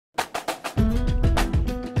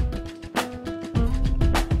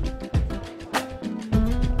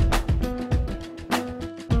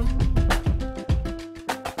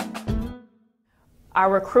Our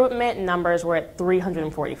recruitment numbers were at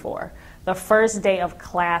 344. The first day of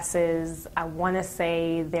classes, I want to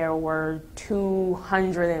say there were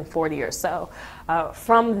 240 or so.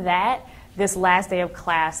 From that, this last day of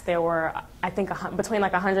class, there were, I think, between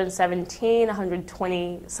like 117,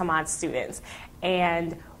 120 some odd students.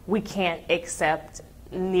 And we can't accept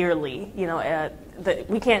nearly,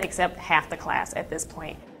 we can't accept half the class at this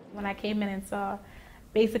point. When I came in and saw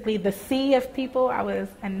basically the sea of people, I was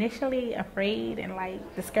initially afraid and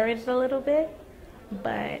like discouraged a little bit.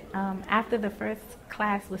 But after the first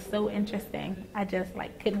class was so interesting, I just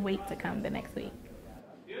couldn't wait to come the next week.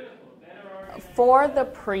 For the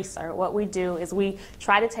pre-cert, what we do is we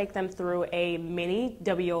try to take them through a mini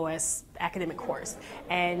WOS academic course,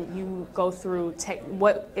 and you go through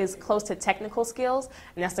what is close to technical skills,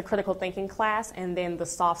 and that's the critical thinking class, and then the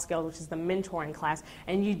soft skills, which is the mentoring class,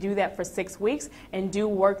 and you do that for 6 weeks and do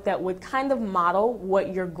work that would kind of model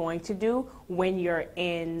what you're going to do when you're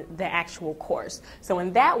in the actual course. So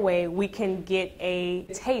in that way, we can get a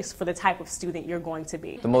taste for the type of student you're going to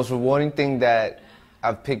be. The most rewarding thing that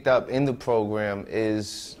I've picked up in the program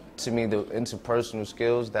is, to me, the interpersonal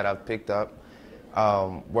skills that I've picked up,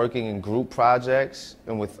 working in group projects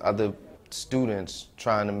and with other students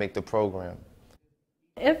trying to make the program.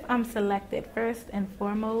 If I'm selected, first and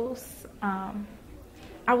foremost,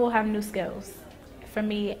 I will have new skills. For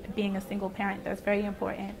me, being a single parent, that's very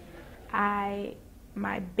important.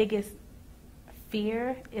 My biggest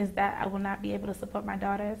fear is that I will not be able to support my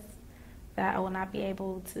daughters, that I will not be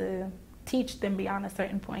able to teach them beyond a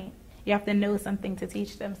certain point. You have to know something to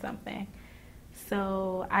teach them something.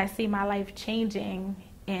 So I see my life changing,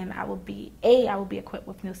 and I will be equipped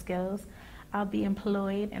with new skills. I'll be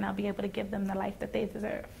employed, and I'll be able to give them the life that they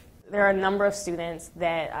deserve. There are a number of students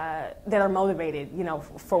that are motivated,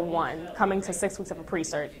 for one, coming to 6 weeks of a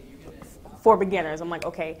pre-cert. For beginners, I'm like,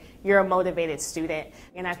 okay, you're a motivated student.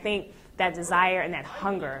 And I think that desire and that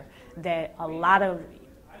hunger that a lot of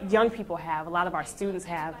young people have, a lot of our students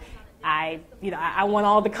have, I want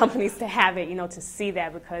all the companies to have it, to see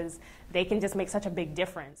that, because they can just make such a big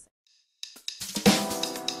difference.